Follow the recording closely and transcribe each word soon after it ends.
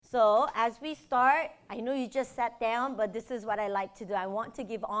So as we start, I know you just sat down, but this is what I like to do. I want to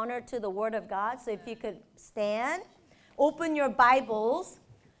give honor to the Word of God. So if you could stand, open your Bibles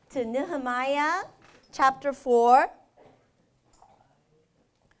to Nehemiah chapter 4,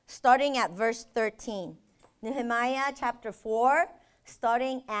 starting at verse 13. Nehemiah chapter 4,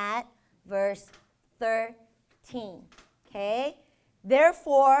 starting at verse 13. Okay?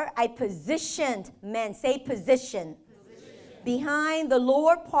 Therefore, I positioned men, say position, behind the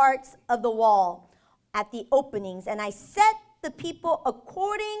lower parts of the wall at the openings, and I set the people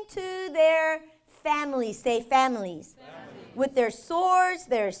according to their families, say families, with their swords,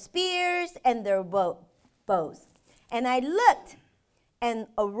 their spears, and their bows. And I looked and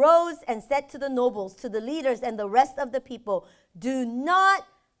arose and said to the nobles, to the leaders, and the rest of the people, do not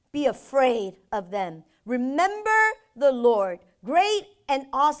be afraid of them. Remember the Lord, great and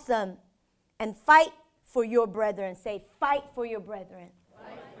awesome, and fight for your brethren. Say, fight for your brethren.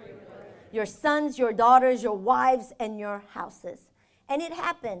 Fight for your brethren. Your sons, your daughters, your wives, and your houses. And it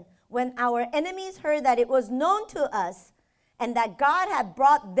happened when our enemies heard that it was known to us and that God had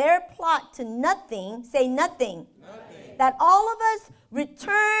brought their plot to nothing. Say nothing. Nothing. That all of us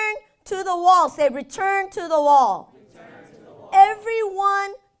returned to the wall. Say return to the wall. Return to the wall.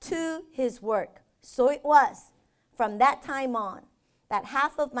 Everyone to his work. So it was from that time on that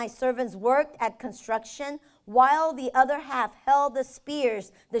half of my servants worked at construction, while the other half held the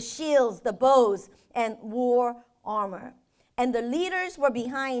spears, the shields, the bows, and wore armor. And the leaders were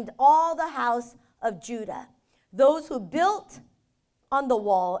behind all the house of Judah, those who built on the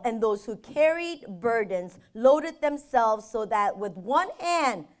wall and those who carried burdens, loaded themselves so that with one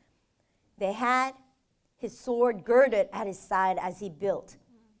hand they had his sword girded at his side as he built.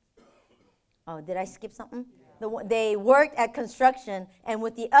 Oh, did I skip something? They worked at construction, and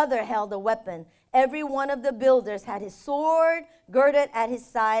with the other held a weapon. Every one of the builders had his sword girded at his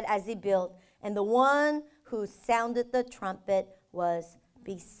side as he built, and the one who sounded the trumpet was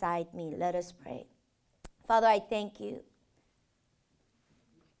beside me. Let us pray. Father, I thank you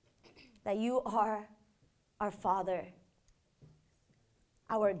that you are our Father,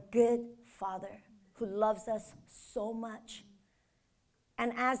 our good Father who loves us so much.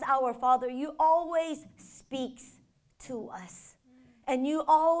 And as our Father, you always speaks to us. And you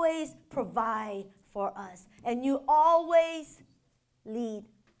always provide for us. And you always lead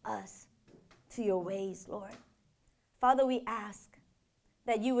us to your ways, Lord. Father, we ask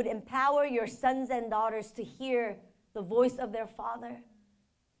that you would empower your sons and daughters to hear the voice of their Father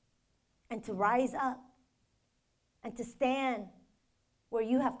and to rise up and to stand where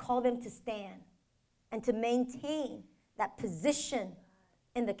you have called them to stand and to maintain that position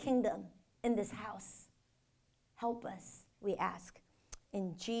in the kingdom, in this house. Help us, we ask.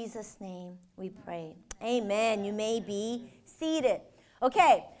 In Jesus' name we pray. Amen. You may be seated.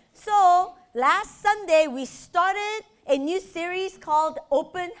 Okay, so last Sunday we started a new series called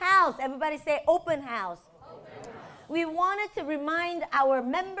Open House. Everybody say Open House. We wanted to remind our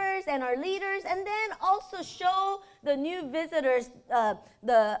members and our leaders, and then also show the new visitors,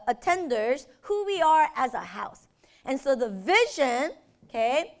 the attenders, who we are as a house. And so the vision,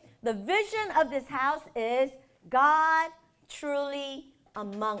 okay, the vision of this house is God truly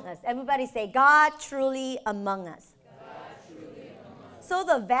among us. Everybody say, God truly among us. God truly among us. So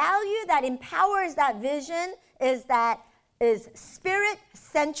the value that empowers that vision is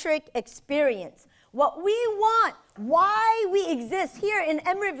spirit-centric experience. What we want, why we exist here in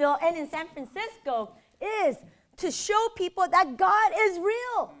Emeryville and in San Francisco, is to show people that God is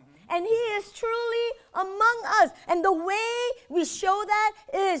real. And he is truly among us. And the way we show that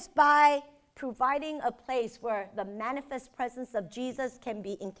is by providing a place where the manifest presence of Jesus can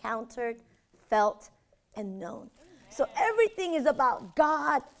be encountered, felt, and known. So everything is about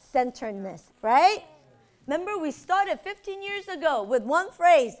God-centeredness, right? Remember, we started 15 years ago with one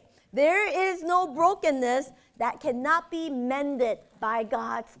phrase: there is no brokenness that cannot be mended by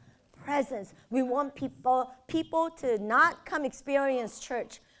God's presence. We want people to not come experience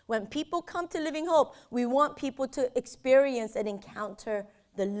church. When people come to Living Hope, we want people to experience and encounter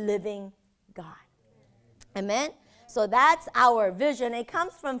the living God. Amen? So that's our vision. It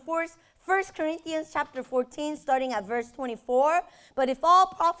comes from 1 Corinthians chapter 14, starting at verse 24. But if all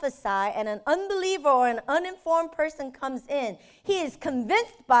prophesy and an unbeliever or an uninformed person comes in, he is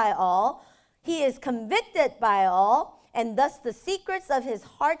convinced by all, he is convicted by all, and thus the secrets of his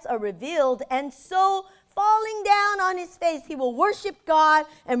hearts are revealed, and so falling down on his face, he will worship God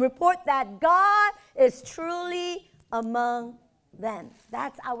and report that God is truly among them.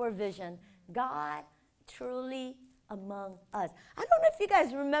 That's our vision. God truly among us. I don't know if you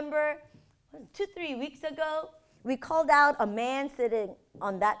guys remember 2-3 weeks ago, we called out a man sitting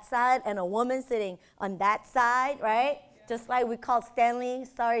on that side and a woman sitting on that side, right? Just like we called Stanley.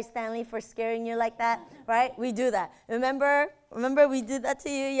 Sorry, Stanley, for scaring you like that, right? We do that. Remember we did that to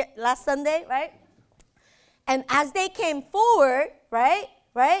you last Sunday, right? And as they came forward, right?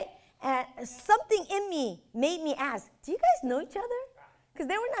 And something in me made me ask, do you guys know each other? Because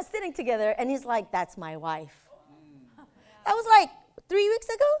they were not sitting together. And he's like, that's my wife. That was like 3 weeks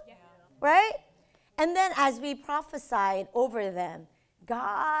ago, right? And then as we prophesied over them,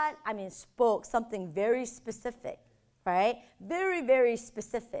 God, spoke something very specific, right? Very, very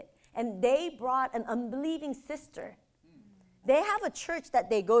specific. And they brought an unbelieving sister. They have a church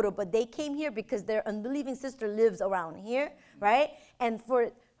that they go to, but they came here because their unbelieving sister lives around here, right? And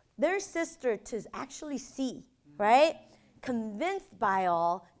for their sister to actually see, right? Convinced by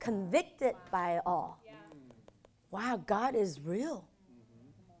all, convicted by all. Yeah. Wow, God is real.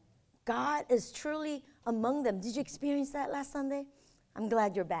 God is truly among them. Did you experience that last Sunday? I'm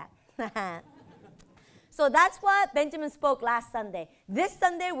glad you're back. So that's what Benjamin spoke last Sunday. This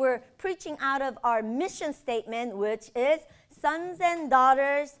Sunday, we're preaching out of our mission statement, which is sons and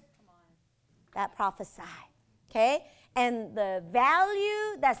daughters that prophesy. Okay? And the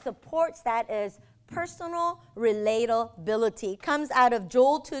value that supports that is personal relatability. It comes out of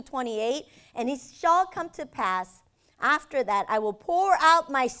Joel 2:28, and it shall come to pass after that, I will pour out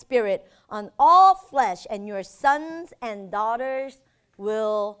my spirit on all flesh, and your sons and daughters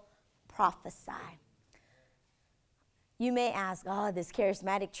will prophesy. You may ask, this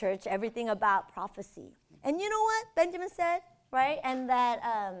charismatic church, everything about prophecy. And you know what Benjamin said, right? And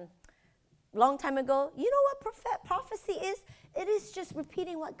that long time ago, you know what prophecy is? It is just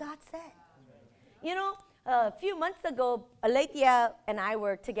repeating what God said. You know, a few months ago, Alethea and I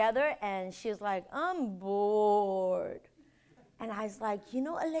were together, and she's like, I'm bored. And I was like, you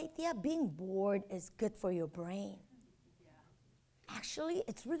know, Alethea, being bored is good for your brain. Yeah. Actually,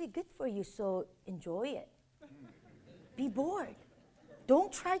 it's really good for you, so enjoy it. Be bored.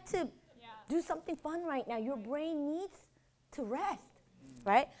 Don't try to do something fun right now. Your brain needs to rest,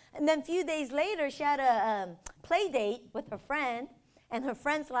 right? And then a few days later, she had a play date with her friend, and her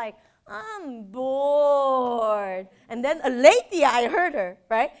friend's like, I'm bored. And then Alethea, I heard her,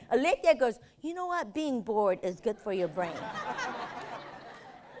 right? Alethea goes, you know what? Being bored is good for your brain.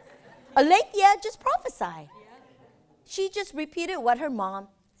 Alethea just prophesied. She just repeated what her mom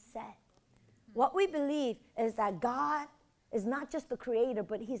said. What we believe is that God is not just the creator,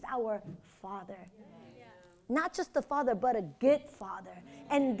 but he's our father. Not just the father, but a good father.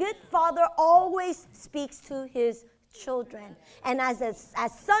 And good father always speaks to his children. And as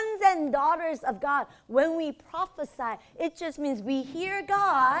sons and daughters of God, when we prophesy, it just means we hear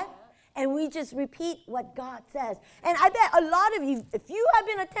God and we just repeat what God says. And I bet a lot of you, if you have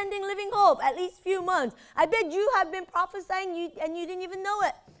been attending Living Hope at least a few months, I bet you have been prophesying and you didn't even know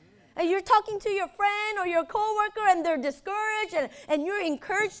it. And you're talking to your friend or your coworker and they're discouraged and you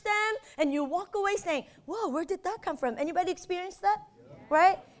encourage them and you walk away saying, whoa, where did that come from? Anybody experience that? Yeah.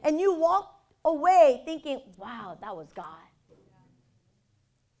 Right? And you walk away thinking, wow, that was God.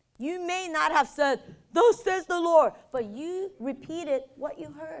 You may not have said, thus says the Lord, but you repeated what you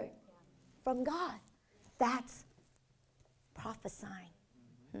heard from God. That's prophesying.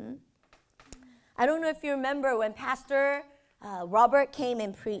 I don't know if you remember when Pastor Robert came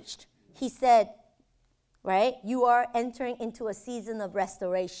and preached. He said, right, you are entering into a season of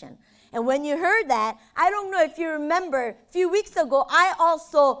restoration. And when you heard that, I don't know if you remember, a few weeks ago, I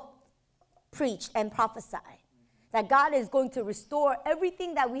also preached and prophesied that God is going to restore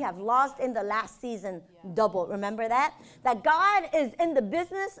everything that we have lost in the last season double. Remember that? That God is in the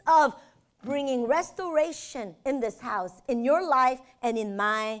business of bringing restoration in this house, in your life and in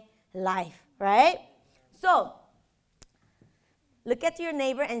my life, right? So, look at your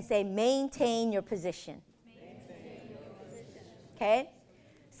neighbor and say, maintain your position. Okay?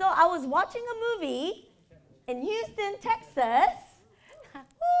 So I was watching a movie in Houston, Texas,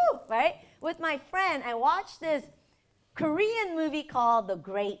 right? With my friend. I watched this Korean movie called The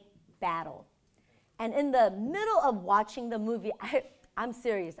Great Battle. And in the middle of watching the movie, I'm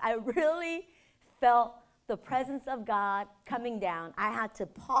serious, I really felt the presence of God coming down. I had to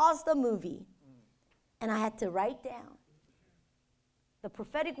pause the movie and I had to write down the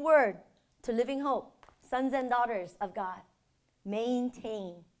prophetic word to Living Hope, sons and daughters of God.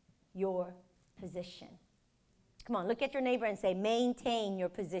 Maintain your position. Come on, look at your neighbor and say, maintain your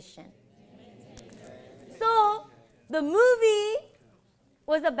position. So, the movie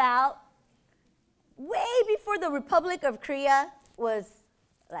was about way before the Republic of Korea was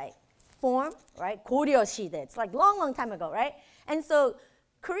like formed, right? Goryeo-시대. It's like long, long time ago, right? And so,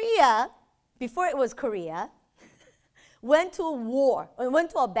 Korea, before it was Korea, went to a war, or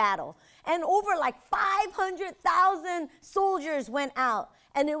went to a battle, and over like 500,000 soldiers went out.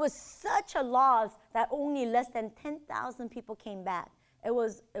 And it was such a loss that only less than 10,000 people came back. It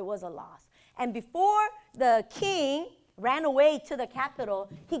was a loss. And before the king ran away to the capital,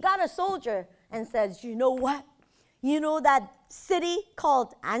 he got a soldier and says, you know what? You know that city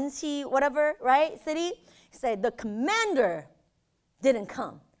called Ansi, whatever, right? City? He said, the commander didn't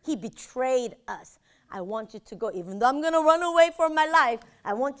come. He betrayed us. I want you to go. Even though I'm going to run away for my life,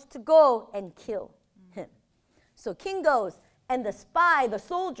 I want you to go and kill him. So king goes, and the spy, the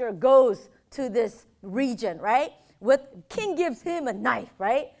soldier, goes to this region, right? King gives him a knife,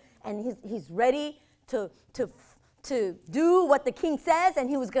 right? And he's ready to do what the king says, and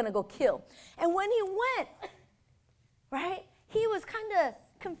he was going to go kill. And when he went, right, he was kind of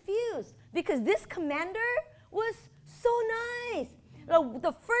confused because this commander was so nice.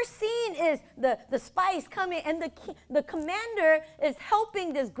 The first scene is the spy is coming, and the commander is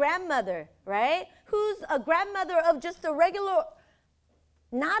helping this grandmother, right? Who's a grandmother of just a regular,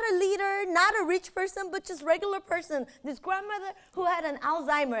 not a leader, not a rich person, but just regular person. This grandmother who had an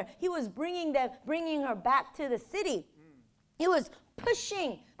Alzheimer, he was bringing her back to the city. He was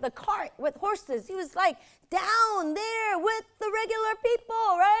pushing the cart with horses. He was like down there with the regular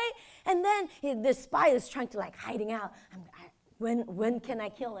people, right? And then the spy is trying to like hiding out. When can I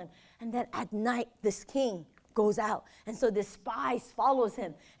kill him? And then at night, this king goes out. And so the spy follows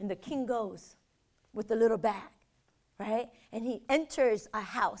him. And the king goes with the little bag, right? And he enters a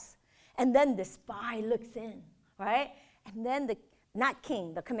house. And then the spy looks in, right? And then not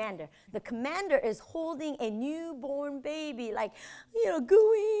king, the commander. The commander is holding a newborn baby, like,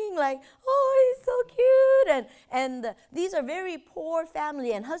 gooing, like, oh, he's so cute. And these are very poor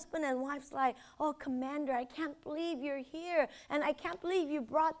family, and husband and wife's like, oh, commander, I can't believe you're here. And I can't believe you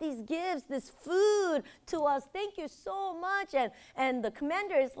brought these gifts, this food to us. Thank you so much. And the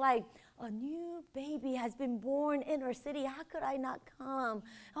commander is like, a new baby has been born in our city. How could I not come?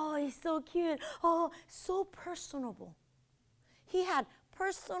 Oh, he's so cute. Oh, so personable. He had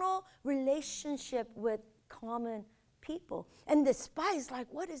personal relationship with common people. And the spy is like,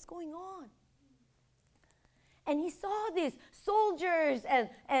 what is going on? And he saw these soldiers and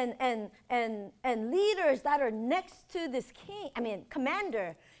leaders that are next to this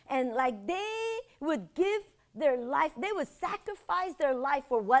commander. And like they would give their life, they would sacrifice their life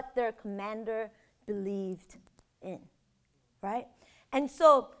for what their commander believed in, right? And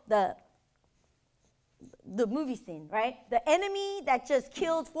so the movie scene, right? The enemy that just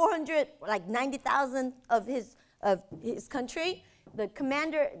killed 90,000 of his country, the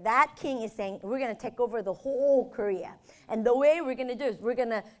commander, that king is saying, we're going to take over the whole Korea. And the way we're going to do is we're going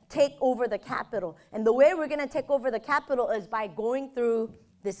to take over the capital. And the way we're going to take over the capital is by going through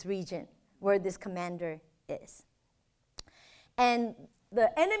this region where this commander is. And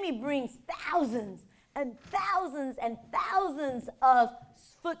the enemy brings thousands and thousands and thousands of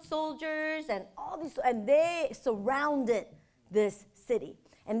foot soldiers and all these, and they surrounded this city.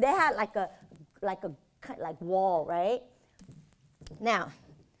 And they had like a wall, right? Now,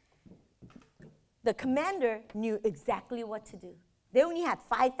 the commander knew exactly what to do. They only had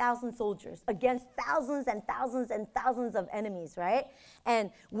 5,000 soldiers against thousands and thousands and thousands of enemies, right?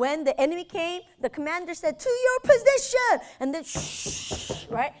 And when the enemy came, the commander said, to your position! And then, shh,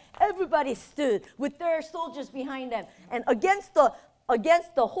 right? Everybody stood with their soldiers behind them. And against the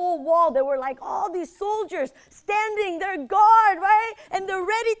whole wall, there were like all these soldiers standing their guard, right? And they're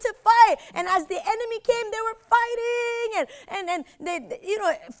ready to fight. And as the enemy came, they were fighting. And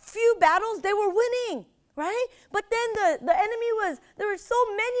they, few battles, they were winning. Right? But then the enemy there were so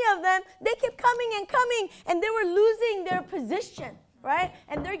many of them, they kept coming and coming, and they were losing their position, right?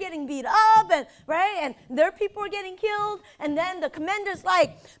 And they're getting beat up, and right? And their people are getting killed, and then the commander's like,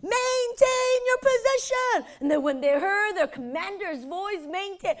 maintain your position. And then when they heard their commander's voice,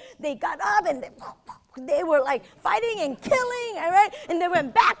 they got up, and they were like fighting and killing, all right? And they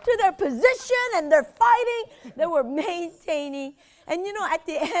went back to their position, and they're fighting. They were maintaining. And at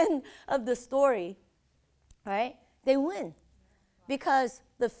the end of the story, right? They win because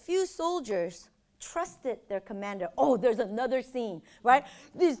the few soldiers trusted their commander. Oh, there's another scene, right?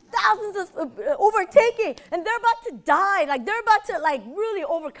 These thousands of overtaking, and they're about to die. Like they're about to really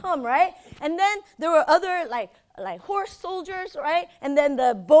overcome, right? And then there were other like horse soldiers, right? And then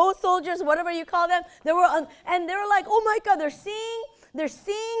the bow soldiers, whatever you call them. They were and they were like, oh my God, they're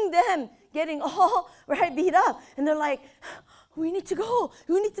seeing them getting all beat up, and they're like, we need to go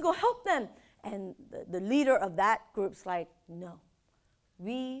help them. And the leader of that group's like, no,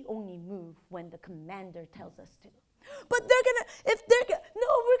 we only move when the commander tells us to. But they're gonna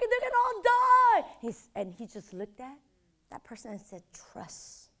all die. He just looked at that person said,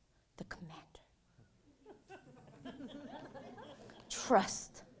 trust the commander.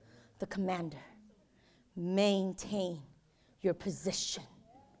 Trust the commander. Maintain your position.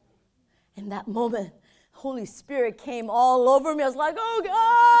 In that moment, Holy Spirit came all over me. I was like, oh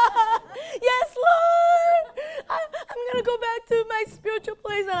God, yes, Lord. I'm going to go back to my spiritual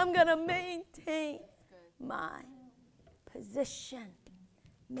place and I'm going to maintain my position.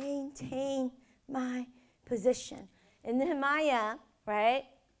 Maintain my position. And Nehemiah, right,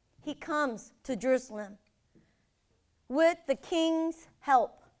 he comes to Jerusalem with the king's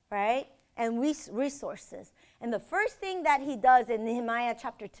help, right, and resources. And the first thing that he does in Nehemiah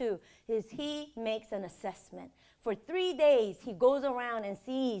chapter 2 is he makes an assessment. For 3 days, he goes around and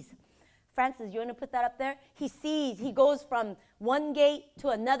sees. Francis, you want to put that up there? He goes from one gate to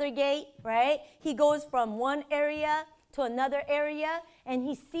another gate, right? He goes from one area to another area, and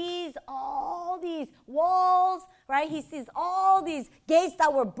he sees all these walls, right? He sees all these gates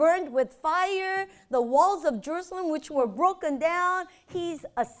that were burned with fire, the walls of Jerusalem which were broken down. He's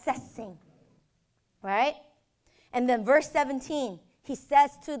assessing, right? And then verse 17, he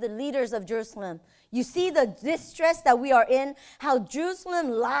says to the leaders of Jerusalem, you see the distress that we are in, how Jerusalem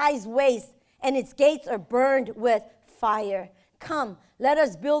lies waste and its gates are burned with fire. Come, let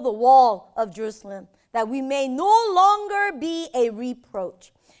us build the wall of Jerusalem, that we may no longer be a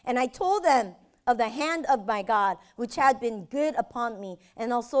reproach. And I told them of the hand of my God, which had been good upon me,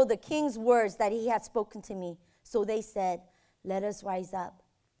 and also the king's words that he had spoken to me. So they said, let us rise up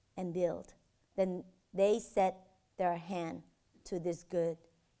and build. Then they set their hand to this good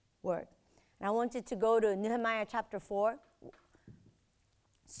work. And I want you to go to Nehemiah chapter 4.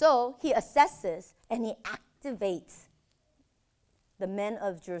 So he assesses and he activates the men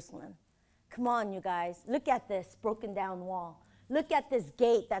of Jerusalem. Come on, you guys. Look at this broken down wall. Look at this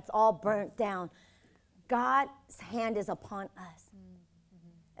gate that's all burnt down. God's hand is upon us.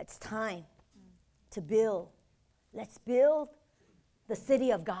 Mm-hmm. It's time to build. Let's build the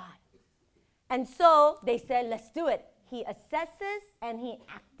city of God. And so they said, let's do it. He assesses and he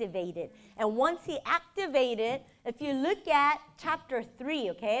activated. And once he activated, if you look at chapter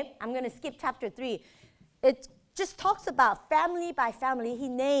 3, okay? I'm going to skip chapter 3. It just talks about family by family. He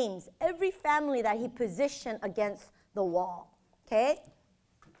names every family that he positioned against the wall, okay?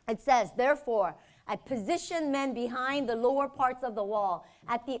 It says, therefore, I positioned men behind the lower parts of the wall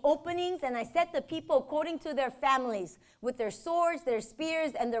at the openings, and I set the people according to their families with their swords, their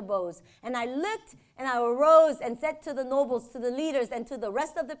spears, and their bows. And I looked and I arose and said to the nobles, to the leaders, and to the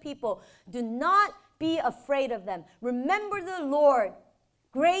rest of the people, do not be afraid of them. Remember the Lord,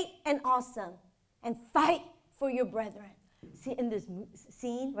 great and awesome, and fight for your brethren. See, in this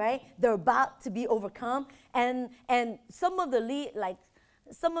scene, right? They're about to be overcome, and some of the leaders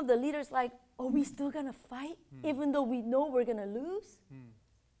like, are we still gonna fight even though we know we're gonna lose?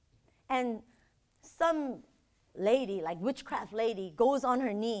 And some lady, like witchcraft lady, goes on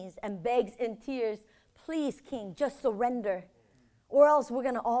her knees and begs in tears, please, king, just surrender, or else we're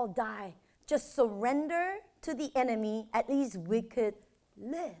gonna all die. Just surrender to the enemy, at least we could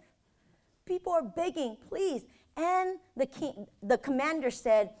live. People are begging, please. And the commander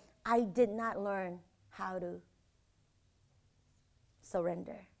said, I did not learn how to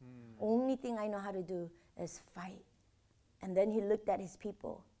surrender. Only thing I know how to do is fight. And then he looked at his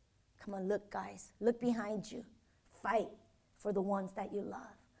people. Come on, look, guys. Look behind you. Fight for the ones that you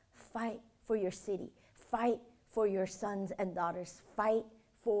love. Fight for your city. Fight for your sons and daughters. Fight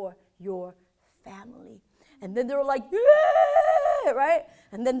for your family. And then they were like, yeah, right?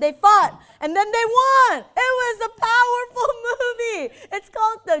 And then they fought. And then they won. It was a powerful movie. It's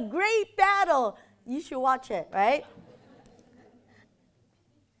called The Great Battle. You should watch it, right?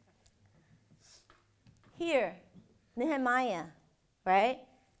 Here, Nehemiah, right?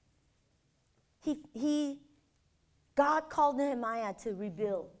 God called Nehemiah to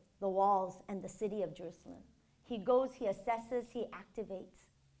rebuild the walls and the city of Jerusalem. He goes, he assesses, he activates,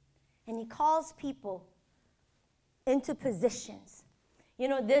 and he calls people into positions. You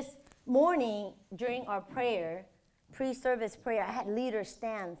know, this morning during our prayer, pre-service prayer, I had leaders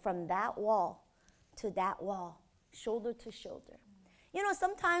stand from that wall to that wall, shoulder to shoulder. You know,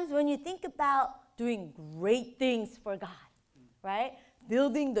 sometimes when you think about doing great things for God, right?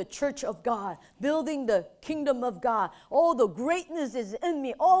 Building the church of God, building the kingdom of God. Oh, the greatness is in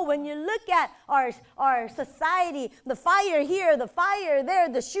me. Oh, when you look at our society, the fire here, the fire there,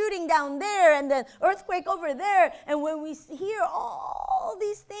 the shooting down there, and the earthquake over there, and when we hear all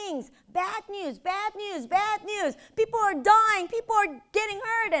these things, bad news, bad news, bad news, people are dying, people are getting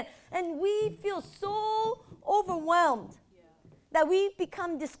hurt, and we feel so overwhelmed that we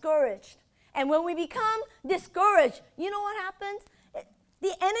become discouraged. And when we become discouraged, you know what happens?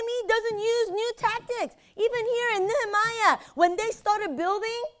 The enemy doesn't use new tactics. Even here in Nehemiah, when they started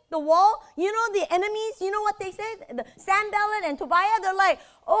building the wall, you know the enemies, you know what they said? Sanballat and Tobiah, they're like,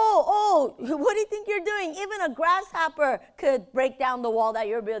 oh, what do you think you're doing? Even a grasshopper could break down the wall that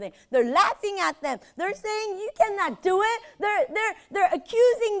you're building. They're laughing at them. They're saying, you cannot do it. They're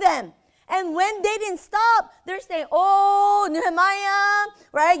accusing them. And when they didn't stop, they're saying, oh, Nehemiah,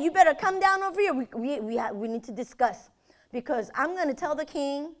 right? You better come down over here. We need to discuss. Because I'm going to tell the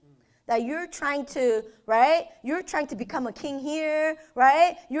king that you're trying to, right? You're trying to become a king here,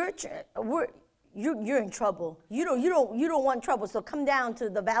 right? You're in trouble. You don't want trouble. So come down to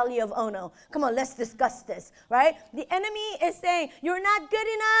the valley of Ono. Come on, let's discuss this, right? The enemy is saying you're not good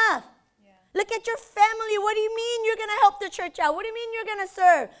enough. Yeah. Look at your family. What do you mean you're going to help the church out? What do you mean you're going to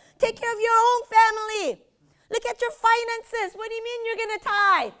serve? Take care of your own family. Look at your finances. What do you mean you're going to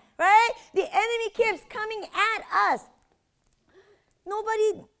tithe, right? The enemy keeps coming at us.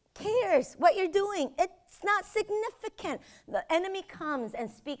 Nobody cares what you're doing. It's not significant. The enemy comes and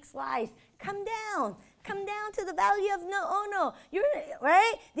speaks lies. Come down to the valley of Ono. You're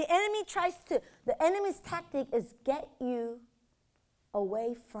right. The enemy's tactic is get you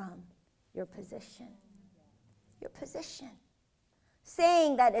away from your position. Your position.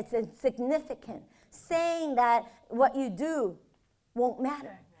 Saying that it's insignificant. Saying that what you do won't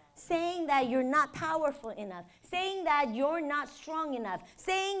matter. Saying that you're not powerful enough, saying that you're not strong enough,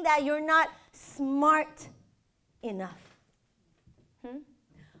 saying that you're not smart enough.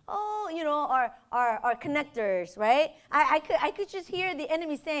 Oh, you know, our connectors, right? I could just hear the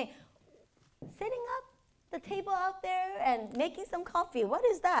enemy saying, setting up the table out there and making some coffee. What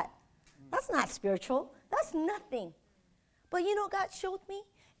is that? That's not spiritual. That's nothing. But you know, God showed me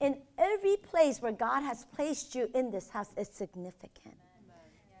in every place where God has placed you in this house, it's significant.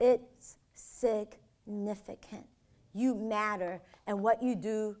 It's significant. You matter, and what you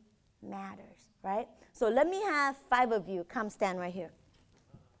do matters, right? So let me have 5 of you come stand right here.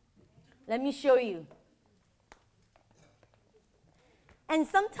 Let me show you. And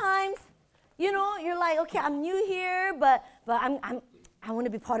sometimes, you know, you're like, okay, I'm new here, but I want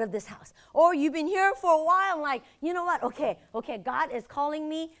to be part of this house. Or you've been here for a while, like, you know what? Okay, God is calling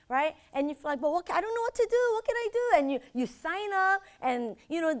me, right? And you feel like, well, I don't know what to do. What can I do? And you sign up, and,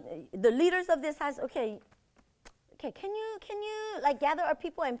 you know, the leaders of this house, okay, can you like gather our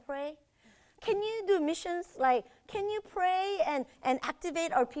people and pray? Can you do missions? Like, can you pray and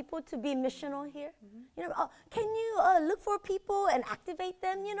activate our people to be missional here? Mm-hmm. You know, can you look for people and activate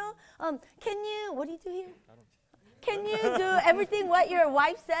them? You know, can you? What do you do here? Can you do everything what your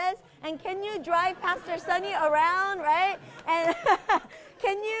wife says? And can you drive Pastor Sonny around, right? And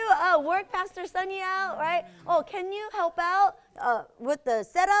can you work Pastor Sonny out, right? Oh, can you help out with the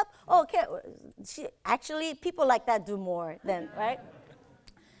setup? Oh, actually, people like that do more than, right?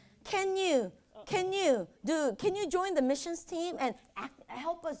 Can you join the missions team and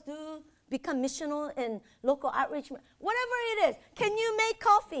help us become missional in local outreach? Whatever it is. Can you make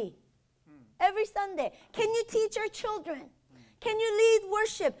coffee? Every Sunday. Can you teach our children? Can you lead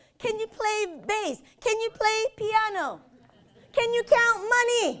worship? Can you play bass? Can you play piano? Can you count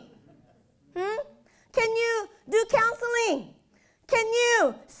money? Can you do counseling? Can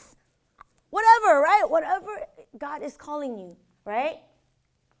you, whatever, right? Whatever God is calling you, right?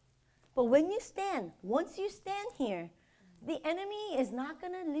 But when you stand, once you stand here, the enemy is not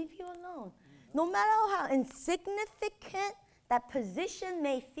going to leave you alone. No matter how insignificant that position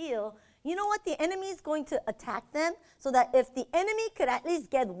may feel, you know what? The enemy is going to attack them so that if the enemy could at least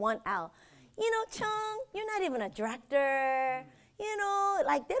get one out. You know, Chung, you're not even a director. You know,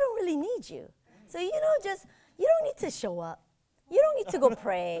 like they don't really need you. So, you know, you don't need to show up. You don't need to go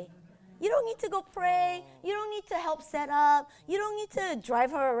pray. You don't need to go pray. You don't need to help set up. You don't need to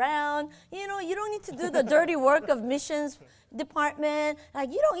drive her around. You know, you don't need to do the dirty work of missions department.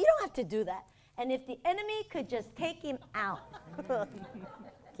 Like, you don't have to do that. And if the enemy could just take him out.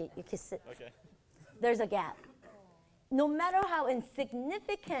 Okay, you can sit. Okay. There's a gap. No matter how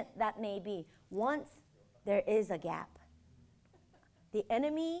insignificant that may be, once there is a gap, the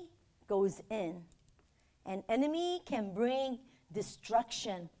enemy goes in. An enemy can bring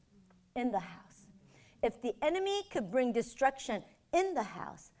destruction in the house. If the enemy could bring destruction in the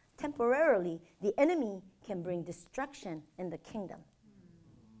house, temporarily, the enemy can bring destruction in the kingdom.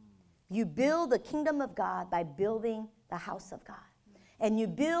 You build the kingdom of God by building the house of God. And you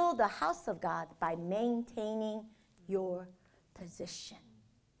build the house of God by maintaining your position.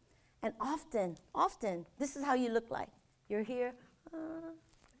 And often, this is how you look like. You're here.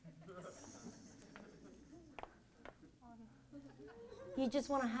 You just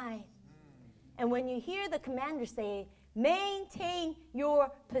want to hide. And when you hear the commander say, maintain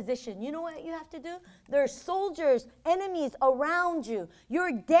your position, you know what you have to do? There are soldiers, enemies around you.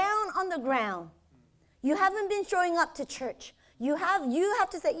 You're down on the ground. You haven't been showing up to church. You have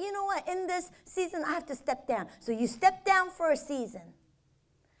to say, you know what, in this season I have to step down. So you step down for a season.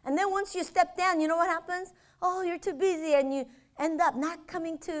 And then once you step down, you know what happens? Oh, you're too busy, and you end up not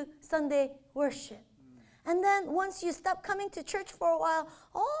coming to Sunday worship. And then once you stop coming to church for a while,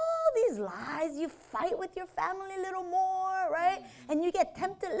 all these lies, you fight with your family a little more, right? And you get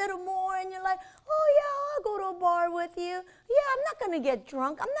tempted a little more, and you're like, oh yeah, I'll go to a bar with you. Yeah, I'm not going to get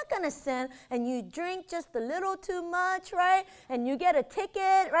drunk. I'm not going to sin. And you drink just a little too much, right? And you get a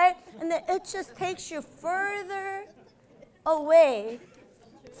ticket, right? And then it just takes you further away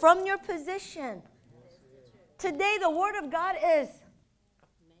from your position. Today, the Word of God is,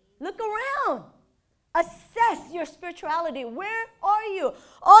 look around. Assess your spirituality. Where are you?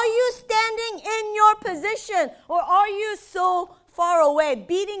 Are you standing in your position, or are you so far away,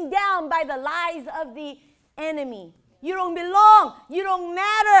 beating down by the lies of the enemy? You don't belong. You don't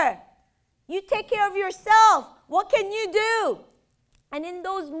matter. You take care of yourself. What can you do? And in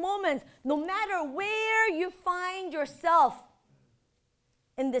those moments, no matter where you find yourself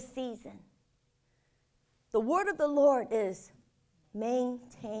in this season, the word of the Lord is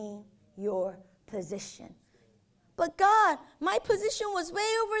maintain your position. But God, my position was way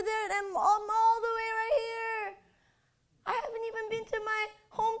over there, and I'm all the way right here. I haven't even been to my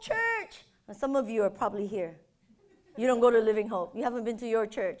home church. And some of you are probably here. You don't go to Living Hope. You haven't been to your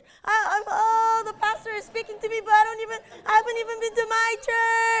church. The pastor is speaking to me, but I haven't even been to my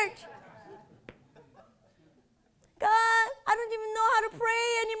church. God, I don't even know how to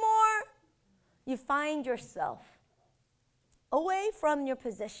pray anymore. You find yourself away from your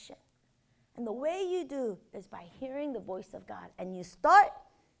position. And the way you do is by hearing the voice of God. And you start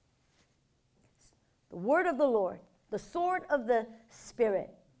the word of the Lord, the sword of the Spirit.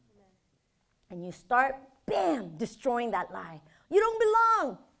 And you start, bam, destroying that lie. You don't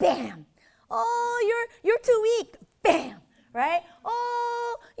belong, bam. Oh, you're too weak, bam, right?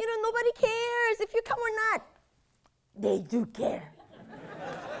 Oh, nobody cares if you come or not. They do care.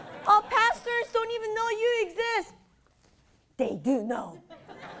 Oh, pastors don't even know you exist. They do know.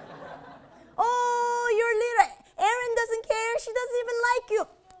 Oh, your leader, Erin doesn't care. She doesn't even like you.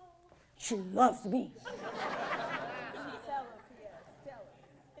 She loves me.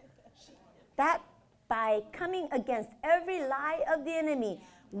 That by coming against every lie of the enemy,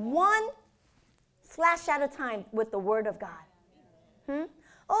 one slash at a time with the word of God.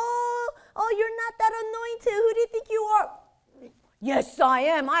 Oh, you're not that anointed. Who do you think you are? Yes, I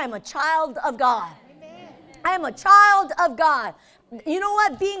am. I am a child of God. Amen. I am a child of God. You know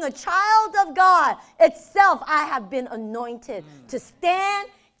what? Being a child of God itself, I have been anointed to stand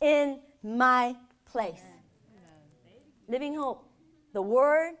in my place. Living Hope, the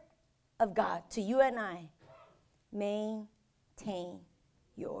word of God to you and I, maintain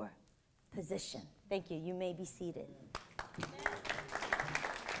your position. Thank you. You may be seated.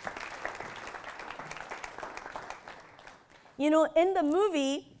 In the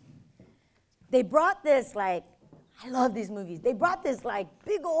movie, they brought this, I love these movies. They brought this,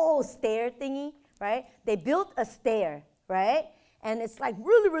 big old stair thingy, right? They built a stair, right? And it's,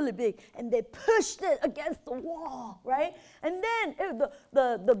 really, really big. And they pushed it against the wall, right? And then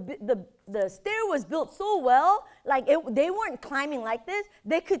the stair was built so well, they weren't climbing like this.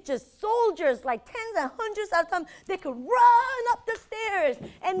 They could just, soldiers, tens and hundreds at a time, they could run up the stairs.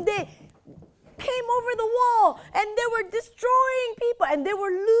 And they came over the wall, and they were destroying people, and they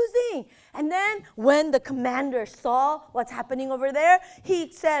were losing. And then when the commander saw what's happening over there,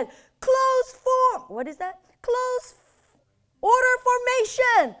 he said, close form. What is that? Close order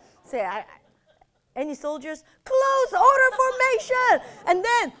formation. Say, any soldiers? Close order formation. And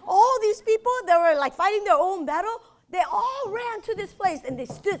then all these people that were fighting their own battle, they all ran to this place, and they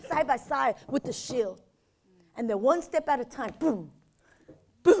stood side by side with the shield. And then one step at a time, boom,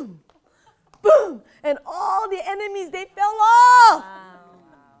 boom, boom, and all the enemies, they fell off. Wow.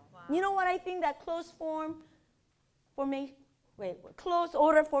 You know what I think that close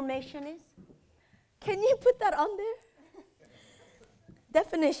order formation is? Can you put that on there?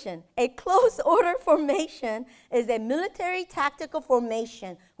 Definition: a close order formation is a military tactical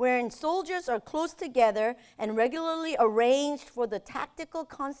formation wherein soldiers are close together and regularly arranged for the tactical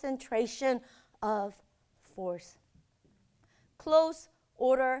concentration of force. Close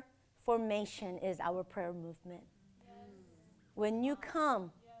order formation is our prayer movement. Yes. When you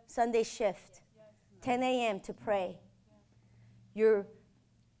come Sunday shift, 10 a.m. to pray, you're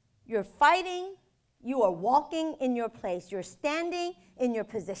fighting, you are walking in your place, you're standing in your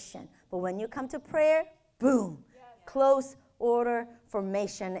position. But when you come to prayer, boom, close order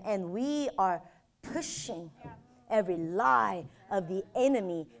formation. And we are pushing every lie of the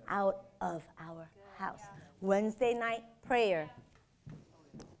enemy out of our house. Wednesday night prayer,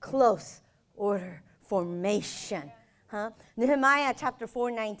 close order formation. Nehemiah chapter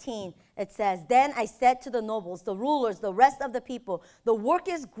 4:19, it says, "Then I said to the nobles, the rulers, the rest of the people, the work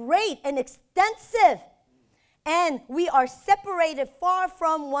is great and extensive, and we are separated far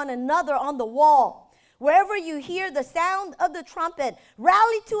from one another on the wall. Wherever you hear the sound of the trumpet,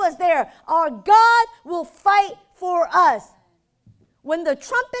 rally to us there. Our God will fight for us." When the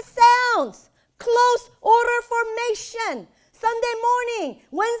trumpet sounds, close order formation. Sunday morning,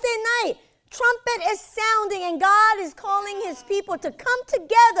 Wednesday night, trumpet is sounding, and God is calling his people to come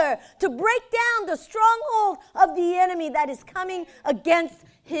together to break down the stronghold of the enemy that is coming against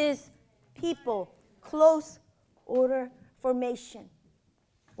his people. Close order formation.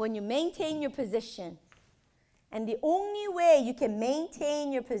 When you maintain your position, and the only way you can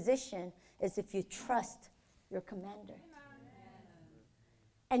maintain your position is if you trust your commander.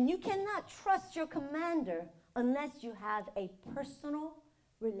 And you cannot trust your commander unless you have a personal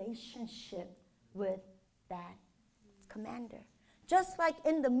relationship with that commander. Just like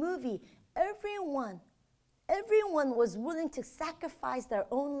in the movie, everyone was willing to sacrifice their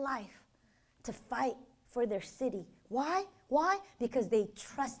own life to fight for their city. Why? Why? Because they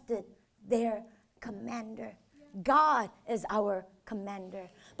trusted their commander. God is our commander.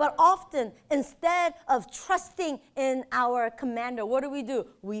 But often, instead of trusting in our commander, what do?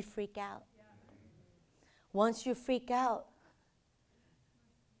 We freak out. Once you freak out,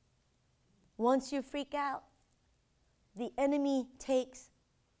 the enemy takes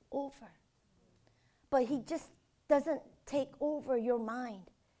over. But he just doesn't take over your mind.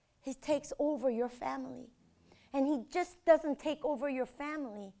 He takes over your family. And he just doesn't take over your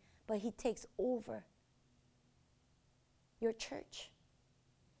family, but he takes over your church,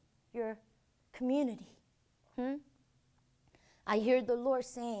 your community. I hear the Lord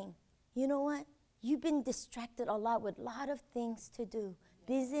saying, you know what? You've been distracted a lot with a lot of things to do.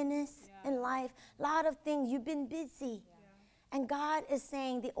 Busyness in life, a lot of things. You've been busy. And God is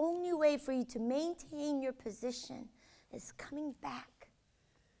saying the only way for you to maintain your position is coming back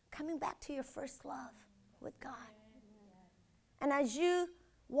to your first love with God. And as you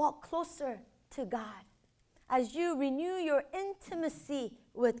walk closer to God, as you renew your intimacy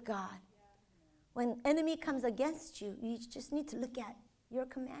with God, when enemy comes against you, you just need to look at your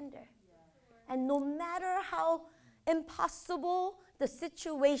commander. And no matter how impossible the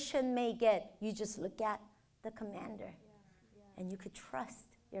situation may get, you just look at the commander. And you could trust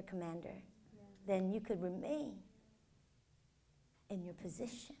your commander. Then you could remain in your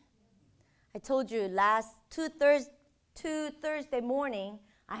position. I told you last two Thursday morning,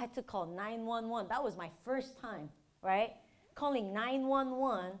 I had to call 911. That was my first time, right? Calling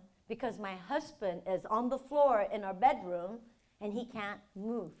 911 because my husband is on the floor in our bedroom and he can't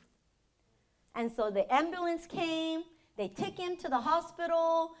move. And so the ambulance came. They take him to the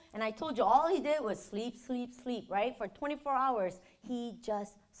hospital. And I told you all he did was sleep, right? For 24 hours, he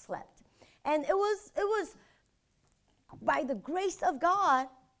just slept. And it was by the grace of God,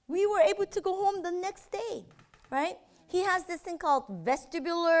 we were able to go home the next day, right? He has this thing called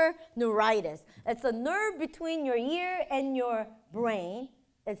vestibular neuritis. It's a nerve between your ear and your brain.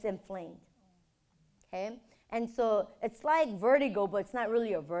 It's inflamed, okay? And so it's like vertigo, but it's not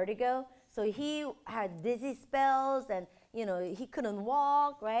really a vertigo. So he had dizzy spells and, he couldn't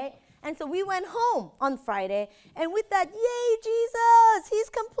walk, right? And so we went home on Friday, and with that, yay, Jesus, he's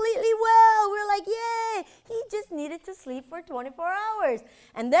completely well. We're like, yay. He just needed to sleep for 24 hours.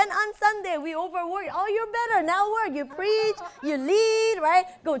 And then on Sunday, we overworked. Oh, you're better. Now work. You preach, you lead, right?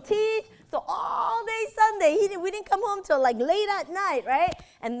 Go teach. So all day Sunday, we didn't come home till like late at night, right?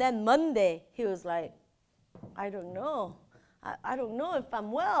 And then Monday, he was like, I don't know. I don't know if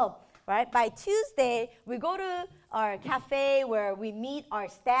I'm well. Right? By Tuesday, we go to our cafe where we meet our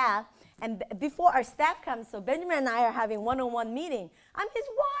staff. And before our staff comes, so Benjamin and I are having one-on-one meeting. I'm his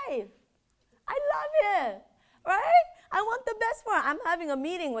wife. I love him. Right? I want the best for him. I'm having a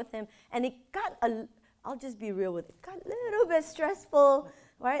meeting with him. And it got, I'll just be real with it, got a little bit stressful,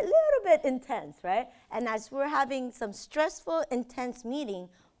 right? A little bit intense, right? And as we're having some stressful, intense meeting,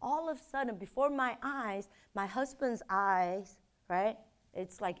 all of a sudden, before my eyes, my husband's eyes, right?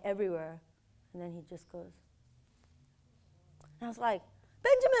 It's like everywhere. And then he just goes. And I was like,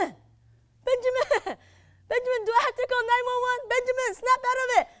 Benjamin, do I have to call 911? Benjamin, snap out of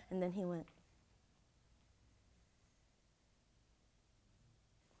it. And then he went,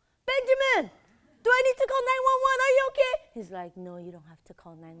 Benjamin, Do I need to call 911? Are you okay? He's like, no, you don't have to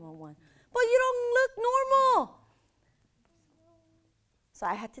call 911. But you don't look normal. So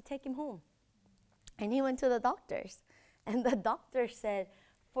I had to take him home. And he went to the doctors. And the doctor said,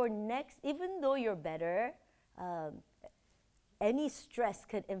 even though you're better, any stress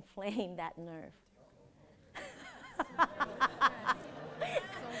could inflame that nerve.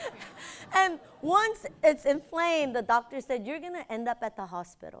 And once it's inflamed, the doctor said, you're going to end up at the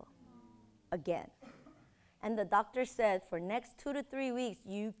hospital again. And the doctor said, for next 2 to 3 weeks,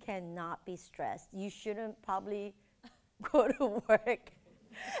 you cannot be stressed. You shouldn't probably go to work.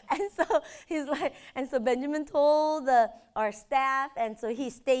 And so he's like, and so Benjamin told our staff, and so he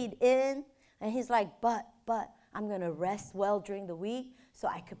stayed in, and he's like, but I'm going to rest well during the week so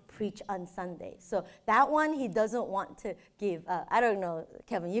I could preach on Sunday. So that one he doesn't want to give. I don't know,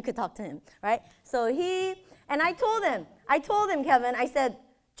 Kevin, you could talk to him, right? So I told him, Kevin, I said,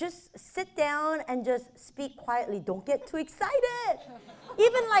 just sit down and just speak quietly. Don't get too excited.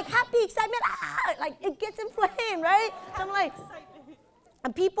 Even like happy excitement, like it gets inflamed, right? So I'm like,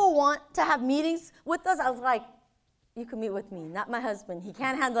 and people want to have meetings with us. I was like, you can meet with me, not my husband. He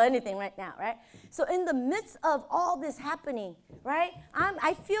can't handle anything right now, right? So in the midst of all this happening, right,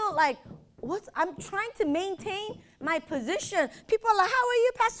 I feel like I'm trying to maintain my position. People are like, how are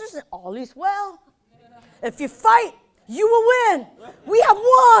you, Pastor? All is well. If you fight, you will win. We have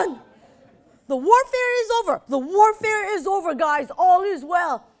won. The warfare is over. The warfare is over, guys. All is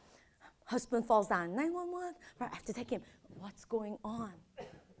well. Husband falls down. 911. Right, I have to take him. What's going on?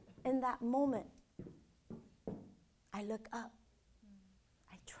 In that moment, I look up.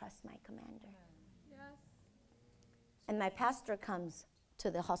 I trust my commander. Yes. And my pastor comes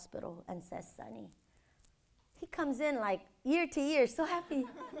to the hospital and says, Sonny. He comes in like year to year, so happy.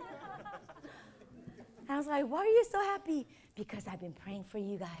 And I was like, why are you so happy? Because I've been praying for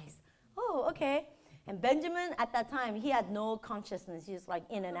you guys. Oh, okay. And Benjamin, at that time, he had no consciousness. He was like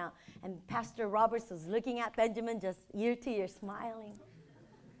in and out. And Pastor Roberts was looking at Benjamin just year to year, smiling.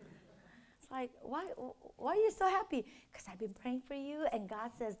 It's like, why are you so happy? Because I've been praying for you, and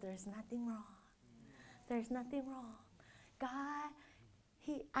God says there's nothing wrong. There's nothing wrong. God,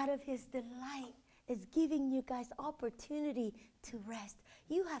 He, out of His delight, is giving you guys opportunity to rest.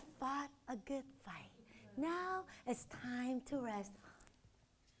 You have fought a good fight. Now it's time to rest.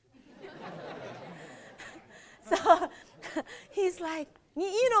 So he's like,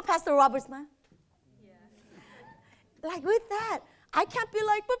 you know Pastor Roberts, man? Yeah. Like with that, I can't be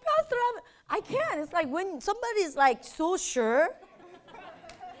like, but Pastor Robert, I can't. It's like when somebody's like so sure,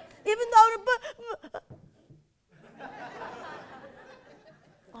 even though,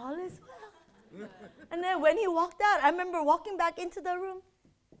 all is well. And then when he walked out, I remember walking back into the room.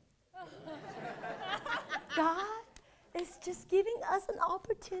 God is just giving us an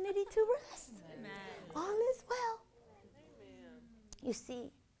opportunity to rest. Amen. All is well. Amen. You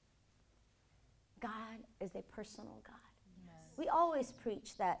see, God is a personal God. Yes. We always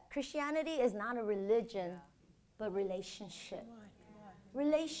preach that Christianity is not a religion, but relationship.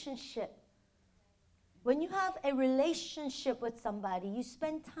 Relationship. When you have a relationship with somebody, you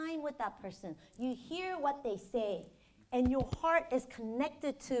spend time with that person, you hear what they say, and your heart is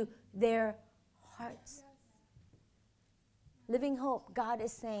connected to their hearts. Living Hope, God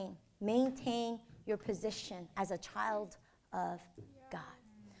is saying, maintain your position as a child of God.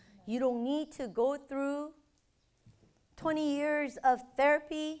 You don't need to go through 20 years of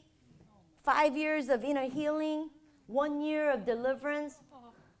therapy, 5 years of inner healing, 1 year of deliverance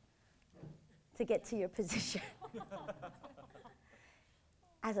to get to your position.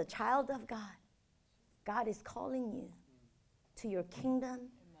 As a child of God, God is calling you to your kingdom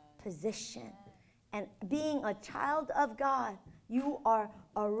position. And being a child of God, you are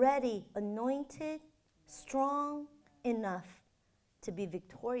already anointed, strong enough to be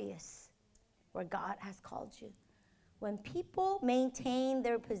victorious where God has called you. When people maintain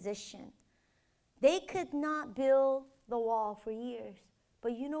their position, they could not build the wall for years.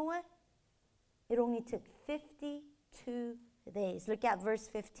 But you know what? It only took 52 days. Look at verse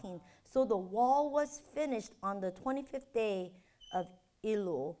 15. So the wall was finished on the 25th day of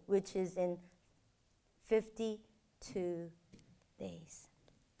Elul, which is in 52 days.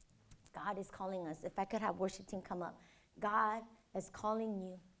 God is calling us. If I could have worship team come up. God is calling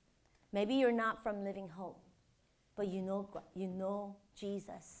you. Maybe you're not from Living Hope, but you know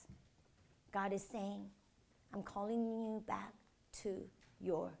Jesus. God is saying, I'm calling you back to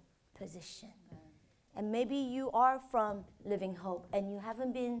your position. And maybe you are from Living Hope and you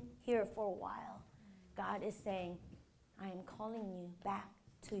haven't been here for a while. God is saying, I am calling you back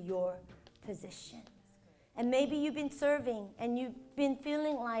to your position. And maybe you've been serving and you've been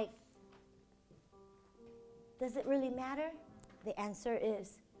feeling like Does it really matter? The answer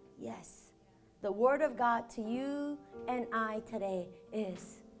is yes. The word of God to you and I today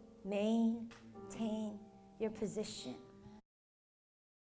is maintain your position.